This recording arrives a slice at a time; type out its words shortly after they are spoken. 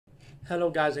Hello,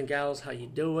 guys and gals. How you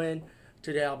doing?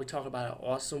 Today I'll be talking about an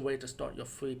awesome way to start your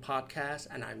free podcast,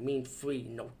 and I mean free.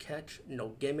 No catch, no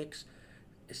gimmicks.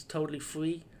 It's totally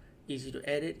free, easy to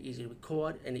edit, easy to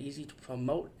record, and easy to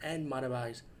promote and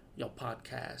monetize your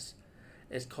podcast.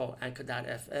 It's called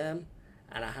Anchor.fm,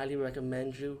 and I highly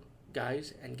recommend you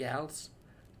guys and gals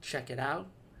check it out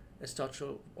and start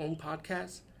your own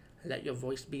podcast and let your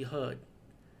voice be heard.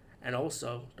 And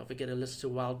also, don't forget to listen to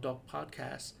Wild Dog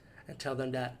Podcast and tell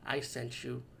them that I sent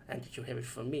you and that you hear it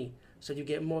from me. So you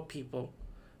get more people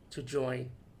to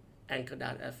join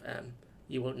Anchor.fm.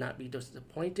 You will not be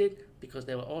disappointed because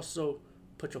they will also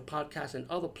put your podcast in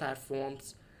other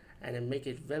platforms and then make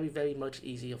it very, very much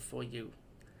easier for you.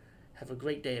 Have a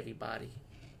great day, everybody.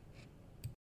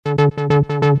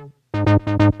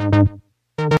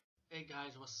 Hey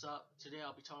guys, what's up? Today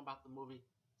I'll be talking about the movie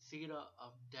Theater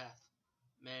of Death.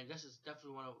 Man, this is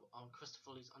definitely one of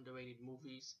Christopher Lee's underrated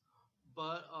movies,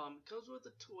 but it comes with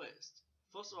a twist.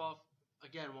 First off,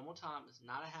 again, one more time, it's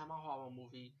not a Hammer horror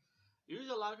movie.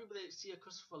 Usually, a lot of people that see a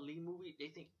Christopher Lee movie,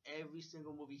 they think every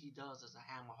single movie he does is a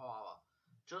Hammer horror.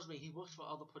 Trust me, he works for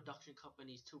other production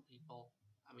companies too. People,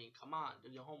 I mean, come on, do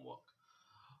your homework.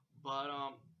 But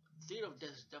Theater of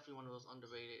Death is definitely one of those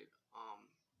underrated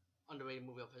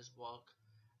movie of his work.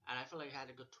 And I feel like it had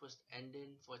a good twist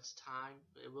ending for its time.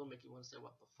 But it will make you want to say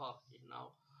what the fuck, you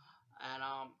know. And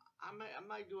I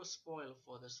might do a spoiler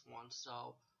for this one,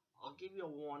 so I'll give you a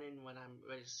warning when I'm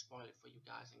ready to spoil it for you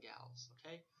guys and gals.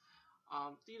 Okay.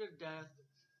 Theater Death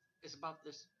is about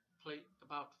this play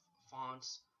about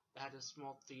fonts that had a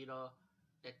small theater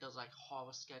that does like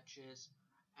horror sketches,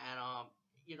 and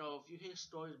if you hear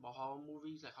stories about horror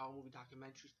movies, like horror movie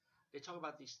documentaries, they talk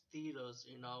about these theaters,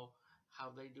 how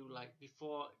they do like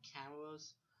before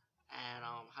cameras, and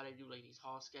how they do like these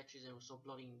horror sketches, and it was so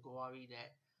bloody and gory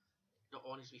that the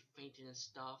audience be fainting and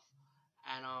stuff.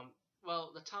 And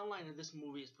well, the timeline of this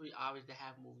movie is pretty obvious. They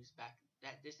have movies back they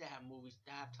have movies,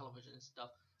 they have television and stuff,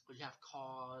 because you have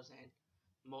cars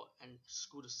and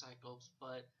scooter cycles.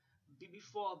 But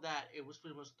before that, it was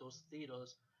pretty much those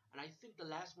theaters. And I think the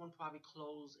last one probably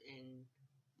closed in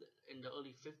the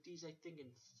early 50s. I think in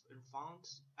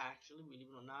France, actually, believe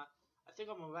it or not. I think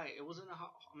I'm right. It was in a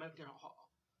American.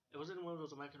 It was in one of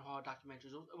those American horror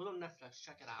documentaries. It was on Netflix.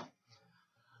 Check it out.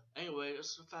 Anyway,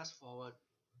 let's fast forward.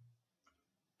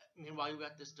 Meanwhile, you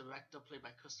got this director played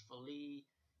by Christopher Lee.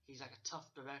 He's like a tough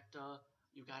director.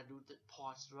 You gotta do the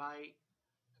parts right.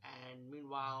 And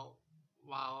while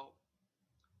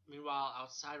meanwhile,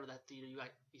 outside of that theater, you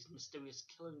got these mysterious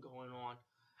killing going on,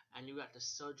 and you got the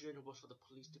surgeon who works for the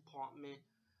police department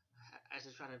as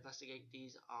they're trying to investigate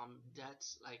these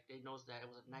deaths. Like they knows that it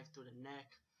was a knife through the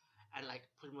neck, and like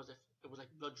pretty much it was like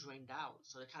blood drained out.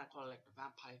 So they kind of call it like the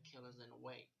vampire killers in a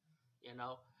way, you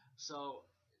know. So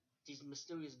these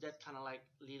mysterious deaths kind of like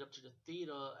lead up to the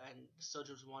theater, and the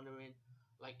surgeon's wondering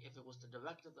like if it was the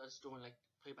director that's doing, like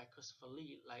played by Christopher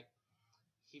Lee. Like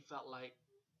he felt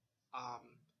um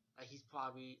like he's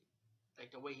probably,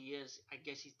 like the way he is, I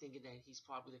guess he's thinking that he's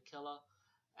probably the killer.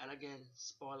 And again,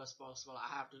 spoiler, spoiler, spoiler.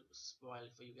 I have to spoil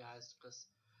it for you guys because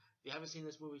if you haven't seen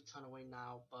this movie, turn away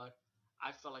now. But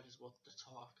I felt like it's worth the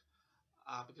talk,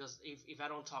 because if I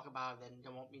don't talk about it, then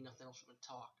there won't be nothing else for me to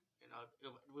talk.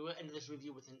 We will end this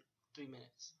review within 3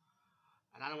 minutes,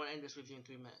 and I don't want to end this review in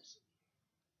 3 minutes.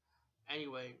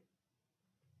 Anyway,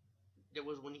 there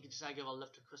was when he decided to give a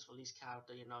lift to Christopher Lee's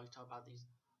character. He talked about these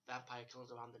vampire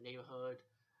killers around the neighborhood.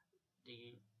 Do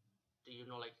you do you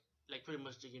know like pretty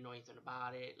much do you know anything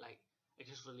about it? Like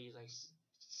Christopher Lee is like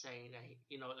saying that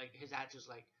like his attitude's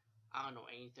like, I don't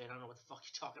know anything. I don't know what the fuck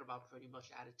you're talking about. Pretty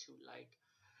much attitude like.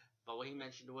 But when he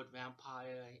mentioned the word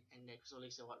vampire, and then Christopher Lee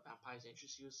said what vampires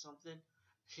interest you or something,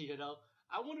 you know,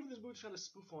 I wonder if this movie's trying to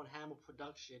spoof on Hammer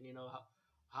Production.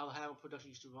 How Hammer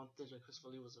Production used to run things when Christopher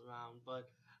Lee was around.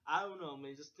 But I don't know,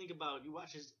 man. Just think about, you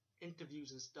watch his interviews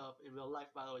and stuff in real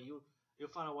life. By the way, you'll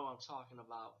find out what I'm talking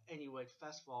about. Anyway,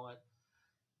 fast forward.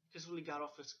 Christopher Lee got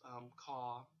off his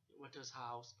car, went to his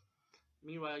house.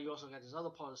 Meanwhile, you also got this other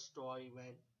part of the story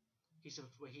when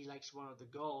where he likes one of the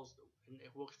girls and it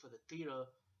works for the theater.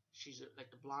 She's like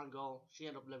the blonde girl. She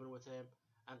ended up living with him,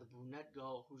 and the brunette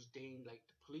girl who's dating like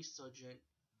the police sergeant.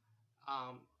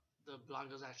 Um, the blonde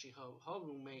girl's actually her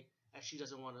roommate, and she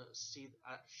doesn't want her to see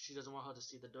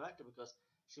the director because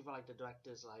she felt like the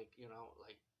director's like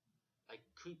like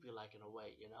creepy like in a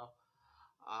way.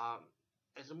 Um,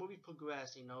 as the movie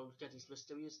progressed, you get these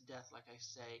mysterious deaths, like I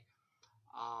say.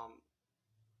 Um,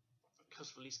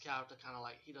 Christopher Lee's character kind of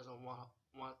like he doesn't want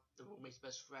the roommate's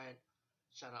best friend,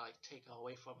 trying to like take her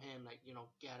away from him, like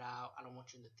get out. I don't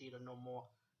want you in the theater no more.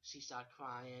 She started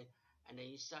crying, and then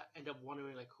you start end up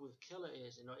wondering like who the killer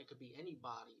is. You know, it could be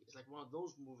anybody. It's like one of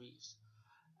those movies.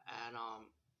 And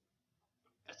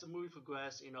as the movie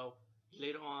progressed, you know,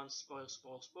 later on,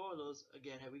 spoilers.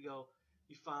 Again, here we go.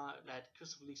 You find out that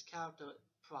Christopher Lee's character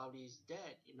probably is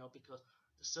dead. You know, because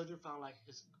the surgeon found like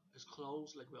his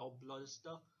clothes, like with all blood and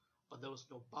stuff, but there was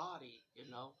no body. You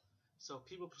know, so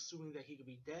people presuming that he could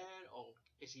be dead, or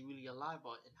is he really alive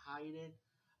or in hiding?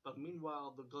 But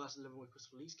meanwhile, the girl that's living with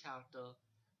Christopher Lee's character,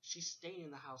 she's staying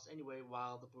in the house anyway,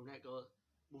 while the brunette girl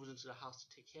moves into the house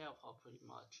to take care of her, pretty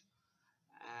much.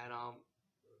 And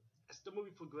as the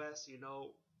movie progressed, you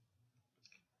know,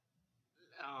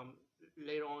 um,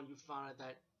 later on you find out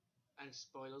that, and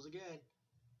spoilers again,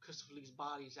 Christopher Lee's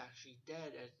body is actually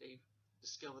dead as they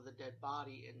discover the dead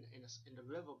body in the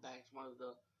riverbanks. One of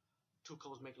the two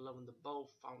couples making love in the boat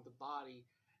found the body,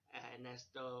 and as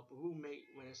the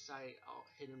roommate went inside a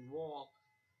hidden wall,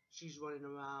 she's running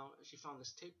around. She found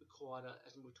this tape recorder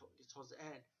as we gets towards the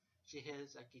end. She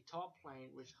hears a guitar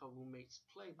playing, which her roommates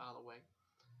play, by the way.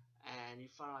 And you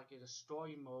find like in a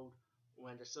story mode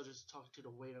when the soldiers talking to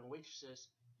the waiter and waitresses.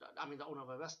 I mean, the owner of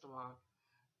a restaurant.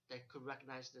 They could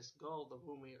recognize this girl, the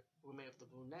roommate of the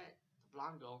brunette, the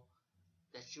blonde girl,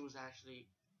 that she was actually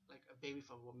like a baby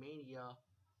from Romania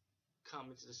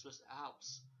coming to the Swiss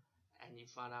Alps. And you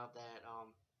find out that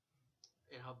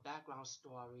in her background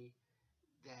story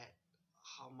that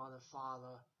her mother and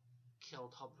father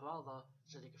killed her brother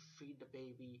so they could feed the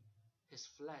baby his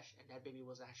flesh, and that baby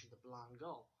was actually the blonde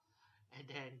girl. And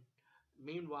then,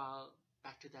 meanwhile,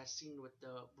 back to that scene with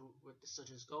the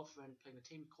surgeon's girlfriend playing the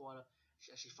tape recorder, she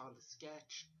actually found the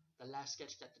sketch, the last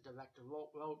sketch that the director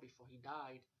wrote before he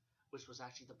died, which was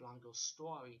actually the blonde girl's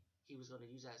story. He was going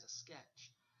to use that as a sketch.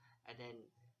 And then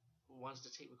once the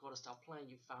tape recorder stopped playing,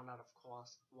 you found out, of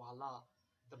course, voila,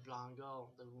 the blonde girl,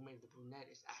 the roommate of the brunette,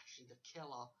 is actually the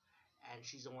killer, and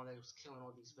she's the one that was killing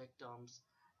all these victims.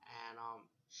 And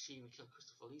she even killed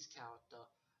Christopher Lee's character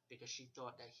because she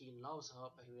thought that he loves her,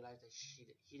 but he realized that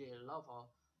he didn't love her.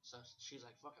 So she's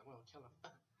like, "Fuck, I'm gonna kill him,"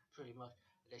 pretty much.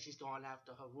 And then she's going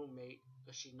after her roommate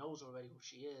because she knows already who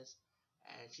she is,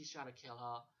 and she's trying to kill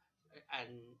her.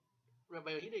 And but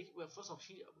he did. Well, first off,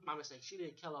 my mistake. She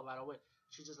didn't kill her right away.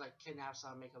 She just like kidnaps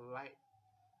her and make her write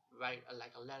like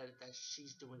a letter that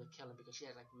she's doing the killing because she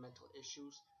has like mental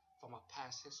issues from her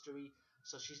past history.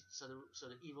 So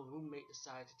the evil roommate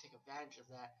decided to take advantage of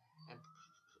that and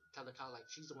tell the cop like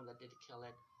she's the one that did the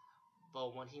killing.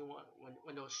 But when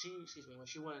no, she excuse me when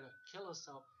she wanted to kill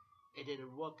herself, it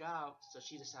didn't work out. So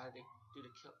she decided to do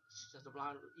the kill. So the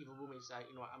blonde evil roommate decided,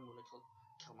 you know what, I'm gonna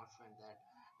kill my friend then.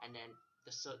 And then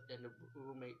the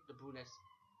roommate, the brunette's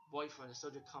boyfriend, the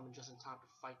soldier, coming just in time to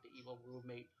fight the evil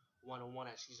roommate one on one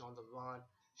as she's on the run.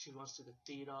 She runs to the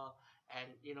theater, and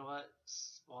you know what?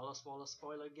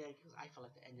 Spoiler again, because I feel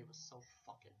like the ending was so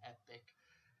fucking epic.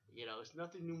 You know, it's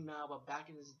nothing new now, but back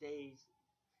in these days,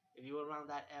 if you were around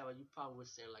that era, you probably would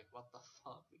say like, "What the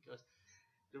fuck?" Because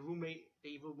the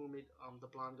evil roommate, the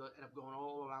blonde girl, ended up going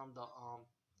all around the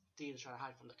theater trying to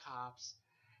hide from the cops,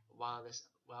 while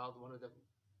one of the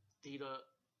theater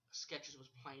sketches was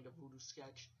playing the voodoo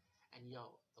sketch, and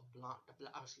yo, the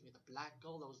black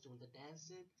girl that was doing the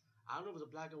dancing. I don't know if it was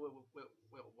a black girl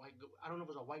with white. I don't know if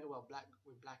it was a white girl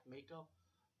with black makeup,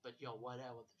 but yo,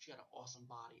 whatever. She had an awesome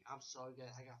body. I'm sorry,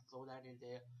 guys. I gotta throw that in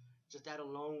there. Just that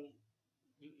alone,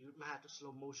 you might have to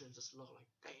slow motion just look like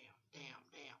damn, damn,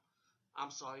 damn.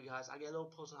 I'm sorry, guys. I get a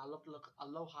little personal. I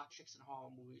love hot chicks in horror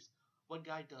movies. What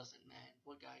guy doesn't, man?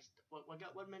 What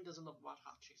man doesn't love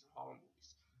hot chicks in horror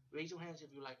movies? Raise your hands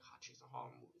if you like hot chicks in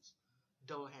horror movies.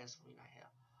 Double hands for me right here.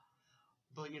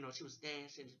 But you know, she was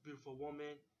dancing, this beautiful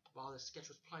woman. While the sketch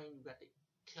was playing, you got the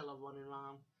killer running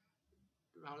around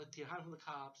the theater, hiding from the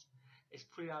cops. It's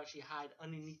pretty out she hide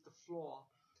underneath the floor.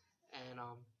 And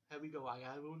here we go. I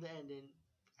gotta ruin the ending.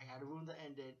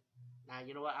 Now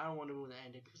you know what? I don't want to ruin the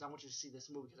ending because I want you to see this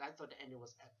movie because I thought the ending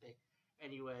was epic.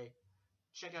 Anyway,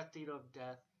 check out Theater of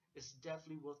Death. It's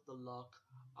definitely worth the look.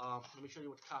 Let me show you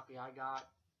what copy I got.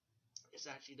 It's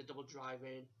actually the double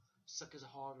drive-in. Suckers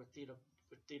are hard with Theater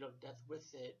of Death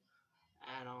with it,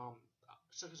 and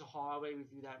Suckers are hard. I already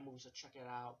reviewed that movie, so check it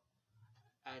out.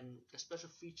 And the special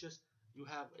features you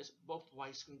have is both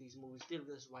widescreen. These movies did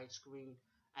this widescreen,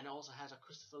 and it also has a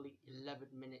Christopher Lee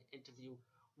 11-minute interview.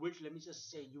 Which let me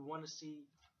just say, you want to see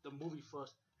the movie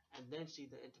first and then see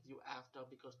the interview after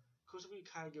because Christopher Lee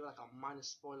kind of gave like a minor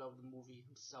spoiler of the movie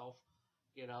himself,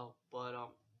 you know. But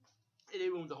it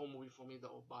didn't ruin the whole movie for me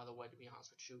though. By the way, to be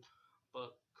honest with you,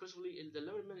 but Christopher Lee, the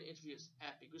 11-minute interview is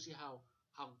epic. You see how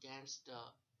gangster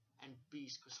and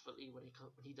beast Christopher Lee when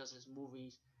he does his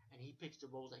movies and he picks the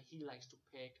roles that he likes to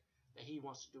pick, that he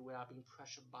wants to do without being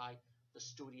pressured by the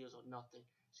studios or nothing.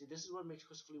 See, this is what makes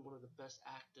Christopher Lee one of the best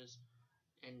actors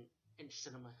in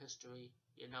cinema history,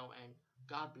 you know. And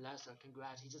God bless him.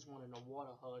 Congrats. He just won an award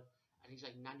of HUD, and he's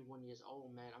like 91 years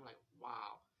old, man. I'm like,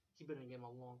 wow. He been in the game a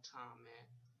long time, man.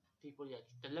 People, yeah,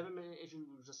 the 11-minute interview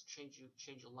will just change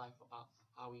your life about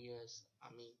how he is. I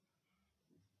mean,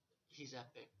 he's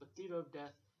epic. But Theater of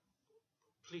Death,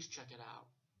 please check it out.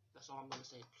 That's all I'm gonna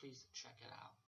say. Please check it out.